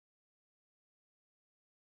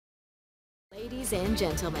Ladies and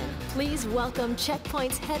gentlemen, please welcome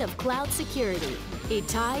Checkpoint's Head of Cloud Security,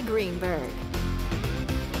 Itai Greenberg.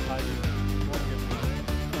 Hi.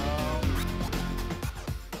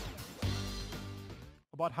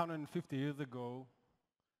 About 150 years ago,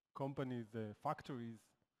 companies, factories,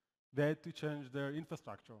 they had to change their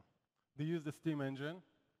infrastructure. They used the steam engine,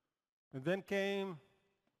 and then came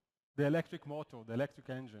the electric motor, the electric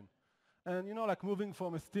engine. And like moving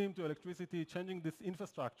from a steam to electricity, changing this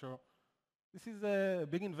infrastructure, this is a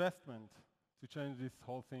big investment to change this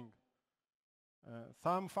whole thing.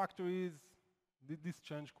 Some factories did this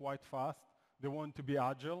change quite fast. They want to be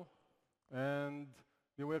agile, and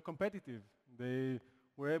they were competitive. They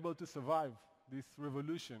were able to survive this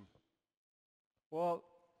revolution. Well,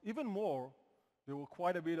 even more, there were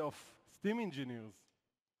quite a bit of steam engineers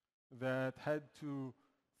that had to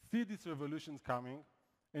see these revolutions coming,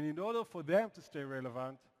 and in order for them to stay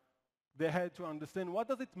relevant, they had to understand what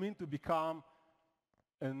does it mean to become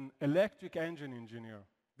an electric engine engineer.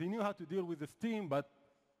 They knew how to deal with the steam, but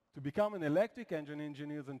to become an electric engine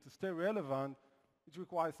engineer and to stay relevant, it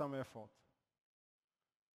requires some effort.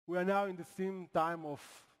 We are now in the same time of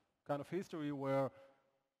kind of history where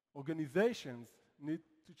organizations need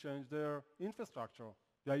to change their infrastructure.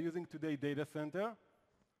 They are using today data center,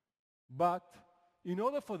 but in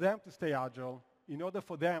order for them to stay agile, in order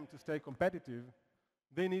for them to stay competitive,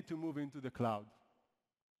 they need to move into the cloud.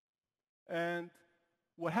 And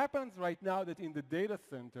what happens right now that in the data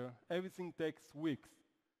center, everything takes weeks.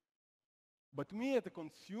 But me as a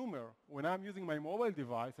consumer, when I'm using my mobile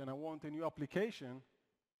device and I want a new application,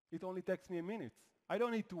 it only takes me a minute. I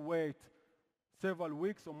don't need to wait several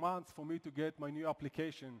weeks or months for me to get my new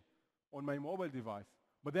application on my mobile device.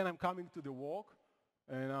 But then I'm coming to the work,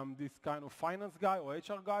 and I'm this kind of finance guy or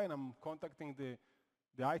HR guy, and I'm contacting the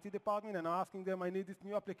IT department and asking them, I need this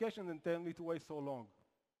new application, and tell me to wait so long.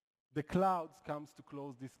 The cloud comes to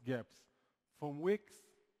close these gaps from weeks,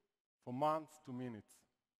 from months to minutes.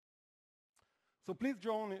 So please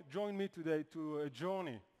join me today to a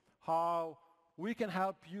journey how we can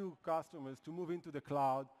help you customers to move into the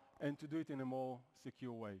cloud and to do it in a more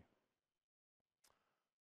secure way.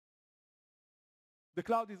 The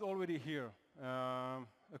cloud is already here.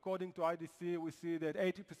 According to IDC, we see that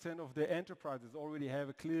 80% of the enterprises already have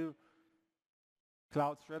a clear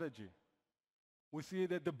cloud strategy. We see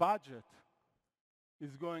that the budget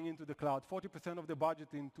is going into the cloud. 40% of the budget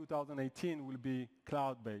in 2018 will be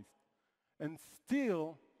cloud-based. And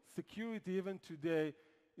still, security even today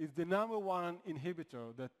is the #1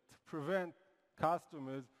 inhibitor that prevents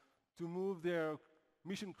customers to move their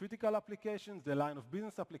mission-critical applications, their line of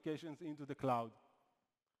business applications into the cloud.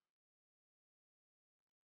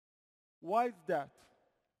 Why is that?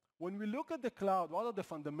 When we look at the cloud, what are the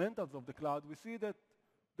fundamentals of the cloud? We see that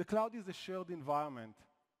the cloud is a shared environment.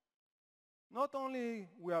 Not only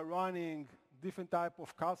we are running different type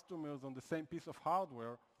of customers on the same piece of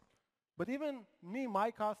hardware, but even me,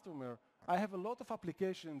 my customer, I have a lot of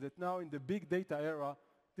applications that now in the big data era,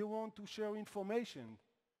 they want to share information.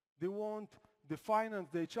 They want the finance,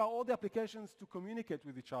 the HR, all the applications to communicate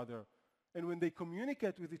with each other. And when they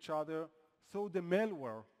communicate with each other, so the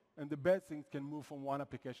malware and the bad things can move from one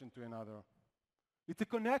application to another. It's a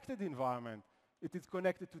connected environment. It is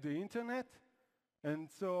connected to the internet. And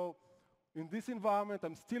so in this environment,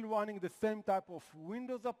 I'm still running the same type of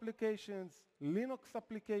Windows applications, Linux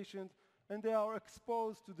applications, and they are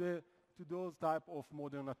exposed to those type of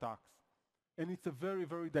modern attacks. And it's a very,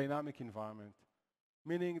 very dynamic environment,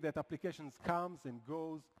 meaning that applications comes and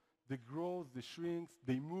goes, they grow, they shrink,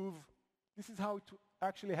 they move. This is how it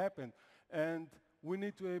actually happened. And we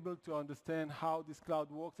need to be able to understand how this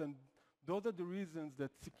cloud works, and those are the reasons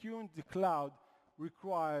that securing the cloud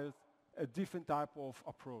requires a different type of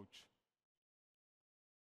approach.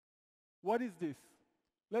 What is this?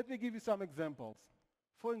 Let me give you some examples.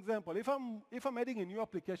 For example, if I'm adding a new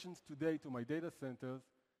applications today to my data centers,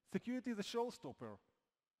 security is a showstopper.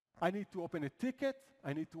 I need to open a ticket,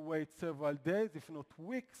 I need to wait several days, if not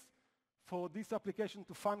weeks, for this application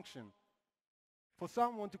to function. For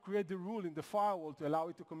someone to create the rule in the firewall to allow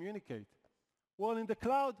it to communicate. Well, in the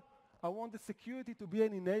cloud, I want the security to be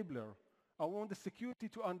an enabler. I want the security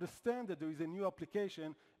to understand that there is a new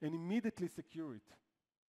application and immediately secure it.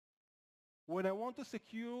 When I want to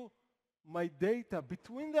secure my data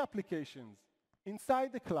between the applications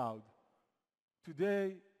inside the cloud,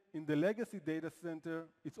 today in the legacy data center,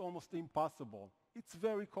 it's almost impossible. It's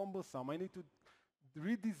very cumbersome. I need to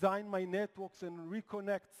redesign my networks and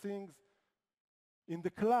reconnect things. In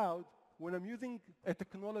the cloud, when I'm using a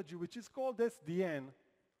technology which is called SDN,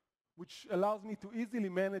 which allows me to easily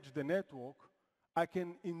manage the network, I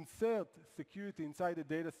can insert security inside the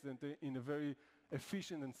data center in a very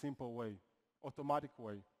efficient and simple way, automatic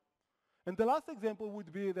way. And the last example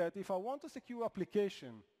would be that if I want to secure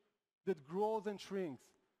application that grows and shrinks,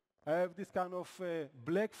 I have this kind of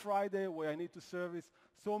Black Friday where I need to service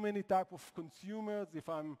so many type of consumers if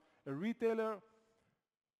I'm a retailer.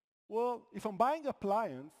 Well, if I'm buying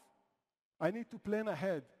appliance, I need to plan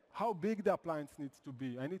ahead how big the appliance needs to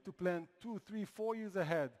be. I need to plan 2, 3, 4 years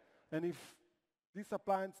ahead. And if this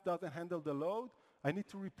appliance doesn't handle the load, I need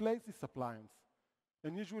to replace this appliance.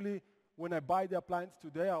 And usually, when I buy the appliance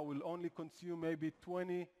today, I will only consume maybe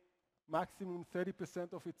 20, maximum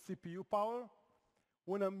 30% of its CPU power.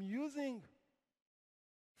 When I'm using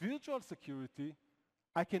virtual security,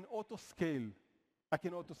 I can auto-scale. I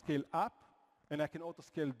can auto-scale up, and I can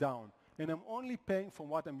auto-scale down. And I'm only paying for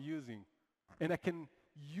what I'm using. And I can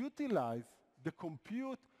utilize the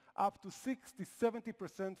compute up to 60,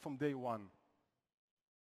 70% from day one.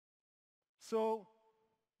 So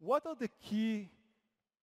what are the key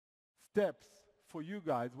steps for you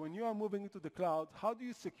guys when you are moving into the cloud? How do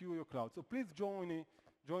you secure your cloud? So please join me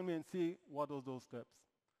and see what are those steps.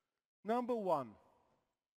 Number one,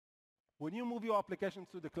 when you move your applications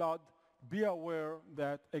to the cloud, be aware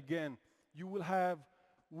that, again, you will have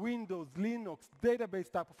Windows, Linux,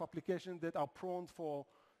 database type of applications that are prone for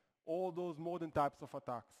all those modern types of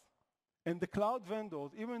attacks. And the cloud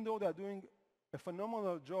vendors, even though they're doing a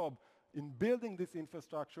phenomenal job in building this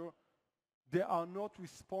infrastructure, they are not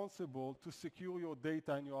responsible to secure your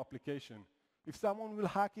data and your application. If someone will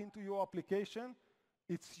hack into your application,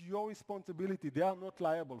 it's your responsibility. They are not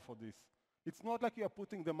liable for this. It's not like you are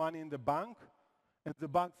putting the money in the bank and the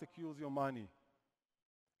bank secures your money.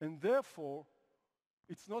 And therefore,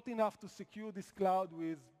 it's not enough to secure this cloud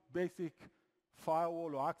with basic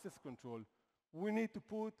firewall or access control. We need to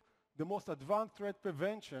put the most advanced threat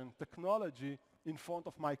prevention technology in front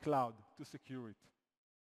of my cloud to secure it.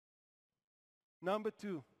 Number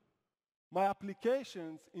two, my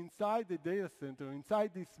applications inside the data center,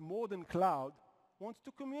 inside this modern cloud, wants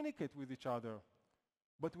to communicate with each other.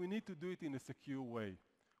 But we need to do it in a secure way.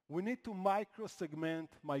 We need to micro-segment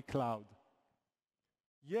my cloud.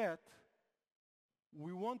 Yet,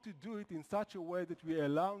 we want to do it in such a way that we are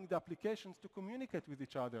allowing the applications to communicate with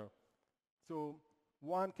each other. So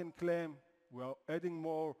one can claim we are adding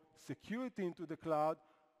more security into the cloud.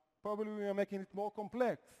 Probably we are making it more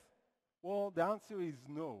complex. Well, the answer is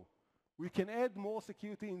no. We can add more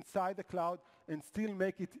security inside the cloud and still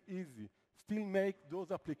make it easy, still make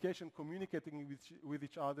those applications communicating with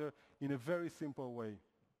each other in a very simple way.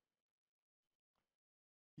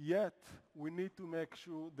 Yet, we need to make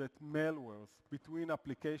sure that malwares between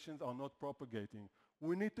applications are not propagating.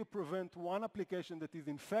 We need to prevent one application that is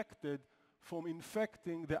infected from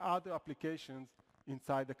infecting the other applications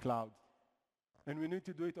inside the cloud. And we need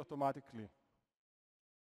to do it automatically.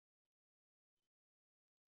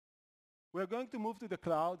 We're going to move to the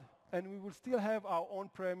cloud, and we will still have our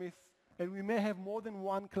on-premise, and we may have more than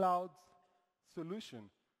one cloud solution.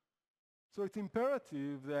 So it's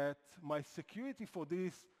imperative that my security for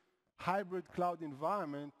this hybrid cloud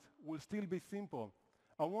environment will still be simple.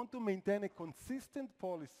 I want to maintain a consistent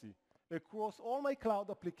policy across all my cloud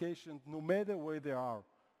applications, no matter where they are.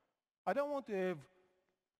 I don't want to have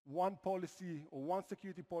one policy or one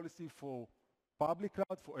security policy for public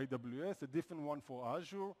cloud, for AWS, a different one for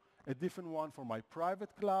Azure, a different one for my private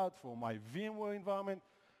cloud, for my VMware environment.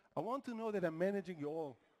 I want to know that I'm managing it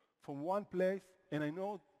all from one place, and I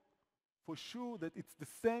know for sure that it's the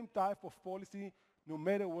same type of policy no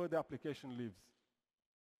matter where the application lives.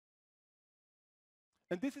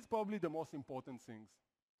 And this is probably the most important thing.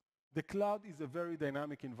 The cloud is a very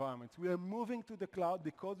dynamic environment. We are moving to the cloud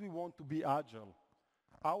because we want to be agile.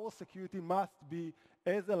 Our security must be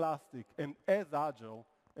as elastic and as agile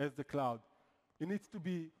as the cloud. It needs to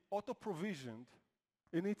be auto-provisioned,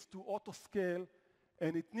 it needs to auto-scale,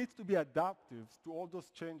 and it needs to be adaptive to all those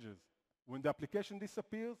changes. When the application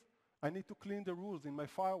disappears, I need to clean the rules in my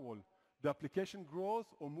firewall. The application grows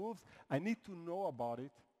or moves, I need to know about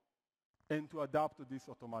it and to adapt to this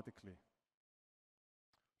automatically.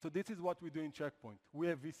 So this is what we do in Checkpoint. We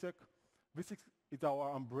have VSEC. VSEC is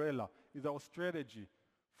our umbrella, is our strategy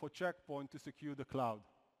for Checkpoint to secure the cloud.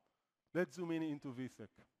 Let's zoom in into VSEC.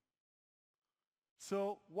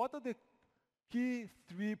 So what are the key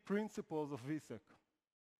 3 principles of VSEC?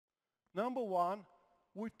 Number one,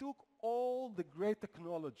 we took all the great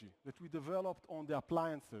technology that we developed on the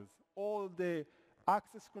appliances, all the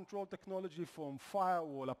access control technology from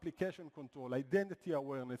firewall, application control, identity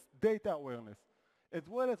awareness, data awareness, as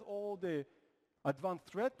well as all the advanced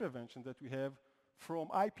threat prevention that we have from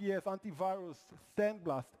IPS, antivirus,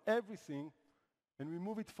 sandblast, everything, and we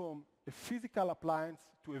move it from a physical appliance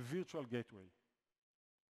to a virtual gateway.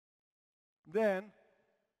 Then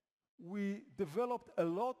we developed a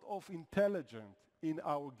lot of intelligence in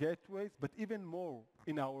our gateways, but even more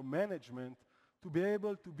in our management to be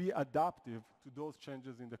able to be adaptive to those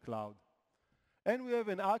changes in the cloud. And we have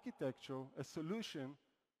an architecture, a solution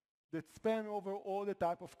that span over all the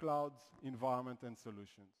type of clouds, environment, and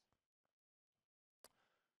solutions.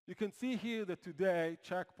 You can see here that today,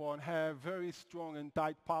 Check Point have very strong and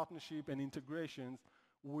tight partnership and integrations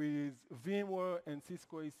with VMware and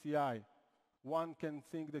Cisco ACI. One can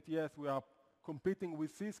think that, yes, we are competing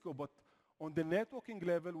with Cisco, but on the networking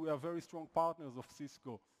level, we are very strong partners of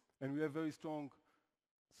Cisco, and we have very strong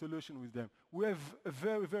solution with them. We have a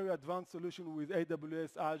very, very advanced solution with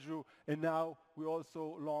AWS, Azure, and now we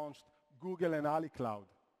also launched Google and Ali Cloud.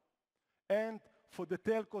 And for the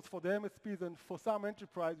telcos, for the MSPs, and for some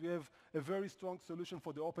enterprise, we have a very strong solution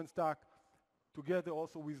for the OpenStack together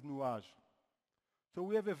also with Nuage. So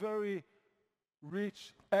we have a very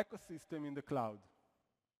rich ecosystem in the cloud.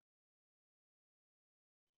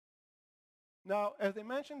 Now, as I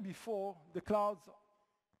mentioned before, the cloud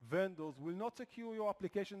vendors will not secure your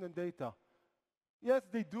application and data. Yes,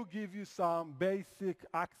 they do give you some basic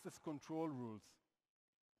access control rules.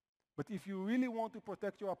 But if you really want to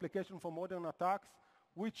protect your application from modern attacks,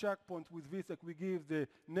 with Check Point, with VSEC, we give the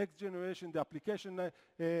next generation, the application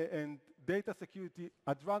and data security,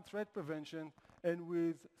 advanced threat prevention, and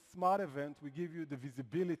with Smart Event, we give you the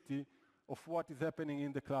visibility of what is happening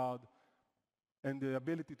in the cloud and the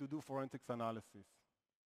ability to do forensics analysis.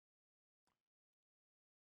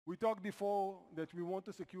 We talked before that we want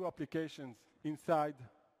to secure applications inside,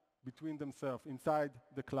 between themselves, inside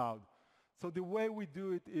the cloud. So the way we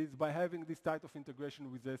do it is by having this type of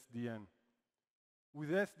integration with SDN. With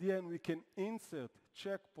SDN, we can insert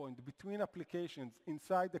checkpoint between applications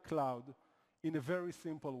inside the cloud in a very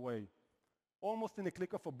simple way, almost in a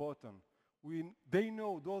click of a button. They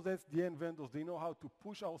know, those SDN vendors, they know how to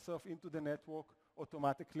push ourselves into the network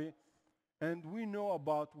automatically, and we know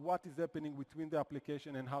about what is happening between the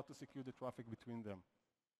application and how to secure the traffic between them.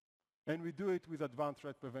 And we do it with advanced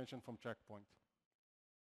threat prevention from Check Point.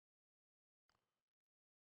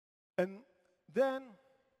 And then,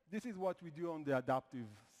 this is what we do on the adaptive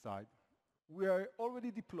side. We are already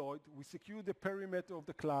deployed. We secure the perimeter of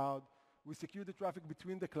the cloud. We secure the traffic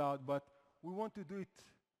between the cloud, but we want to do it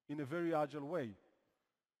in a very agile way.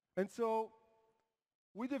 And so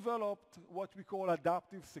we developed what we call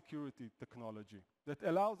adaptive security technology that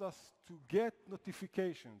allows us to get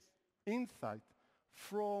notifications, insight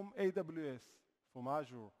from AWS, from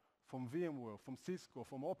Azure, from VMware, from Cisco,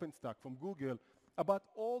 from OpenStack, from Google, about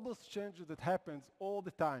all those changes that happens all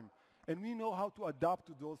the time. And we know how to adapt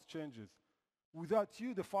to those changes. Without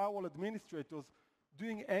you, the firewall administrators,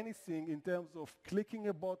 doing anything in terms of clicking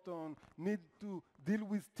a button, need to deal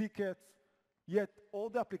with tickets, yet all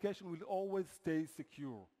the application will always stay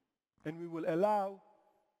secure. And we will allow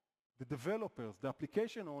the developers, the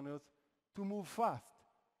application owners, to move fast.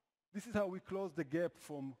 This is how we close the gap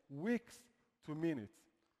from weeks to minutes.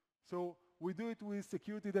 So we do it with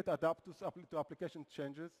security that adapts to application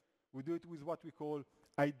changes. We do it with what we call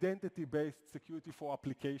identity-based security for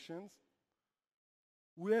applications.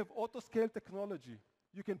 We have auto-scale technology.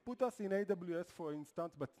 You can put us in AWS, for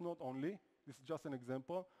instance, but not only. This is just an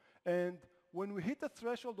example. And when we hit a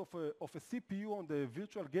threshold of a CPU on the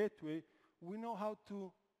virtual gateway, we know how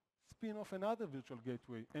to spin off another virtual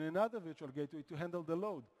gateway and another virtual gateway to handle the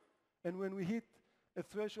load. And when we hit a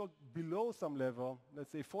threshold below some level,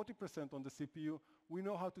 let's say 40% on the CPU, we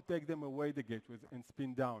know how to take them away, the gateways, and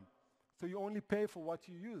spin down. So you only pay for what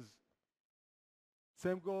you use.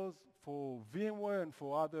 Same goes for VMware and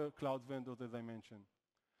for other cloud vendors, as I mentioned.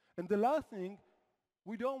 And the last thing,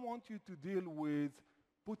 we don't want you to deal with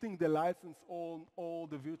putting the license on all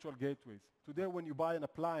the virtual gateways. Today, when you buy an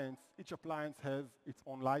appliance, each appliance has its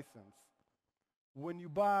own license. When you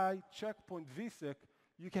buy Checkpoint VSEC,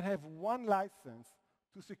 you can have one license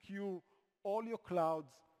to secure all your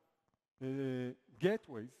cloud's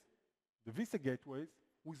gateways, the VSEC gateways,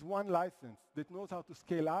 with one license that knows how to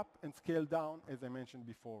scale up and scale down, as I mentioned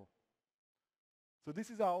before. So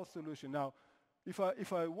this is our solution. Now, if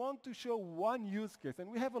I want to show one use case,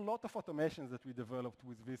 and we have a lot of automations that we developed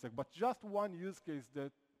with VSEC, but just one use case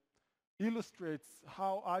that illustrates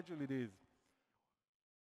how agile it is.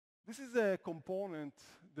 This is a component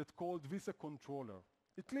that's called VSEC Controller.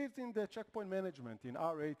 It lives in the checkpoint management in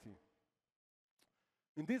R80.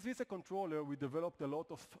 In this VSEC Controller, we developed a lot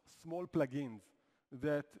of small plugins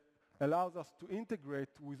that allows us to integrate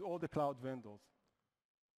with all the cloud vendors.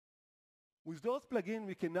 With those plugins,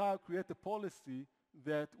 we can now create a policy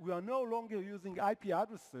that we are no longer using IP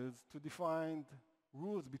addresses to define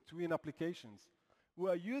rules between applications. We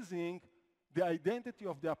are using the identity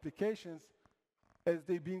of the applications as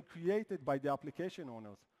they've been created by the application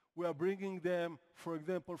owners. We are bringing them, for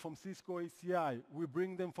example, from Cisco ACI. We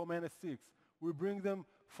bring them from NS6. We bring them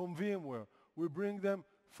from VMware. We bring them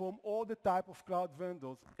from all the type of cloud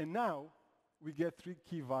vendors. And now we get three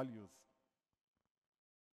key values.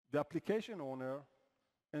 The application owner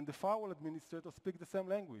and the firewall administrator speak the same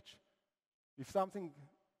language. If something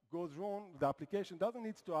goes wrong, the application doesn't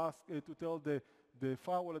need to ask to tell the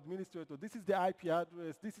firewall administrator, this is the IP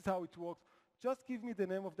address, this is how it works. Just give me the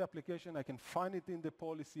name of the application. I can find it in the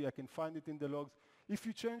policy. I can find it in the logs. If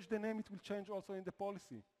you change the name, it will change also in the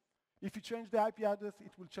policy. If you change the IP address,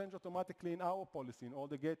 it will change automatically in our policy, in all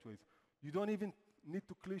the gateways. You don't even need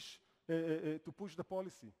to push the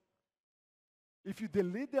policy. If you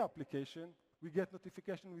delete the application, we get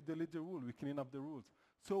notification, we delete the rule, we clean up the rules.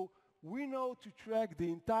 So we know to track the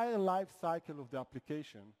entire life cycle of the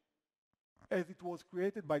application as it was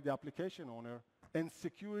created by the application owner and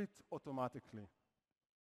secure it automatically.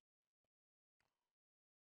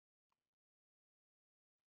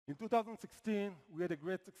 In 2016, we had a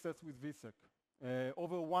great success with vSec.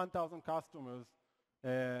 Over 1,000 customers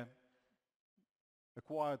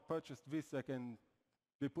purchased vSec, and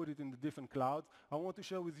they put it in the different clouds. I want to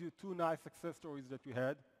share with you two nice success stories that we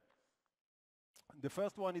had. The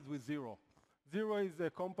first one is with Xero. Xero is a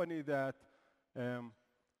company that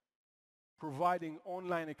providing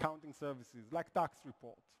online accounting services like tax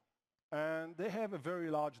reports. And they have a very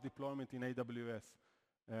large deployment in AWS.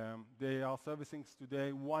 They are servicing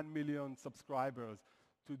today 1 million subscribers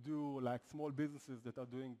to do like small businesses that are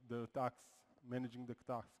doing the tax, managing the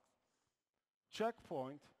tax.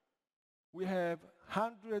 Checkpoint, we have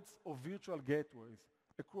hundreds of virtual gateways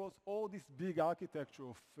across all this big architecture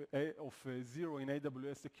of Xero in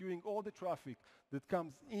AWS, securing all the traffic that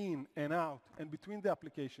comes in and out and between the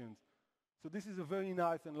applications. So this is a very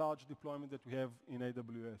nice and large deployment that we have in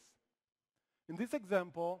AWS. In this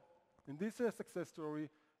example, in this success story,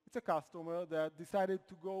 it's a customer that decided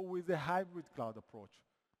to go with a hybrid cloud approach.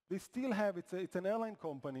 They still have, it's an airline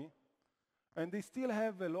company, and they still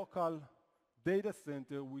have a local data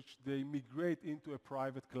center which they migrate into a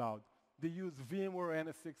private cloud. They use VMware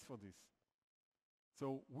NS6 for this.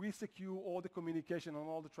 So we secure all the communication and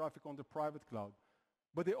all the traffic on the private cloud.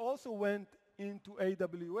 But they also went into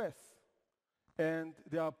AWS, and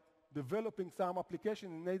they are developing some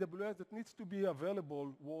application in AWS that needs to be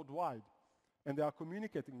available worldwide. And they are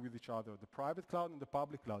communicating with each other, the private cloud and the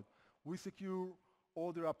public cloud. We secure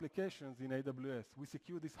all their applications in AWS. We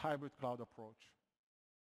secure this hybrid cloud approach.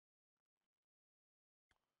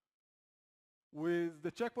 With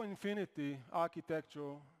the Checkpoint Infinity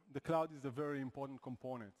architecture, the cloud is a very important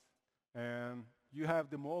component. You have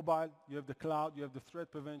the mobile, you have the cloud, you have the threat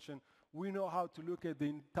prevention. We know how to look at the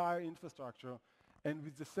entire infrastructure, and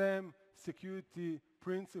with the same security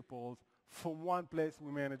principles, from one place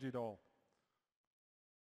we manage it all.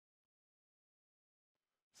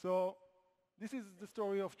 So this is the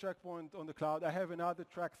story of Checkpoint on the cloud. I have another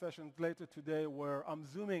track session later today where I'm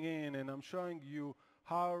zooming in and I'm showing you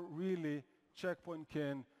how really Checkpoint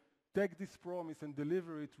can take this promise and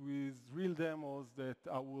deliver it with real demos that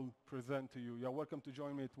I will present to you. You're welcome to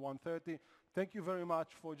join me at 1:30. Thank you very much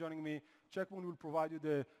for joining me. Checkpoint will provide you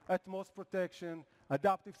the utmost protection,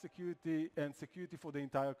 adaptive security, and security for the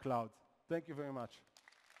entire cloud. Thank you very much.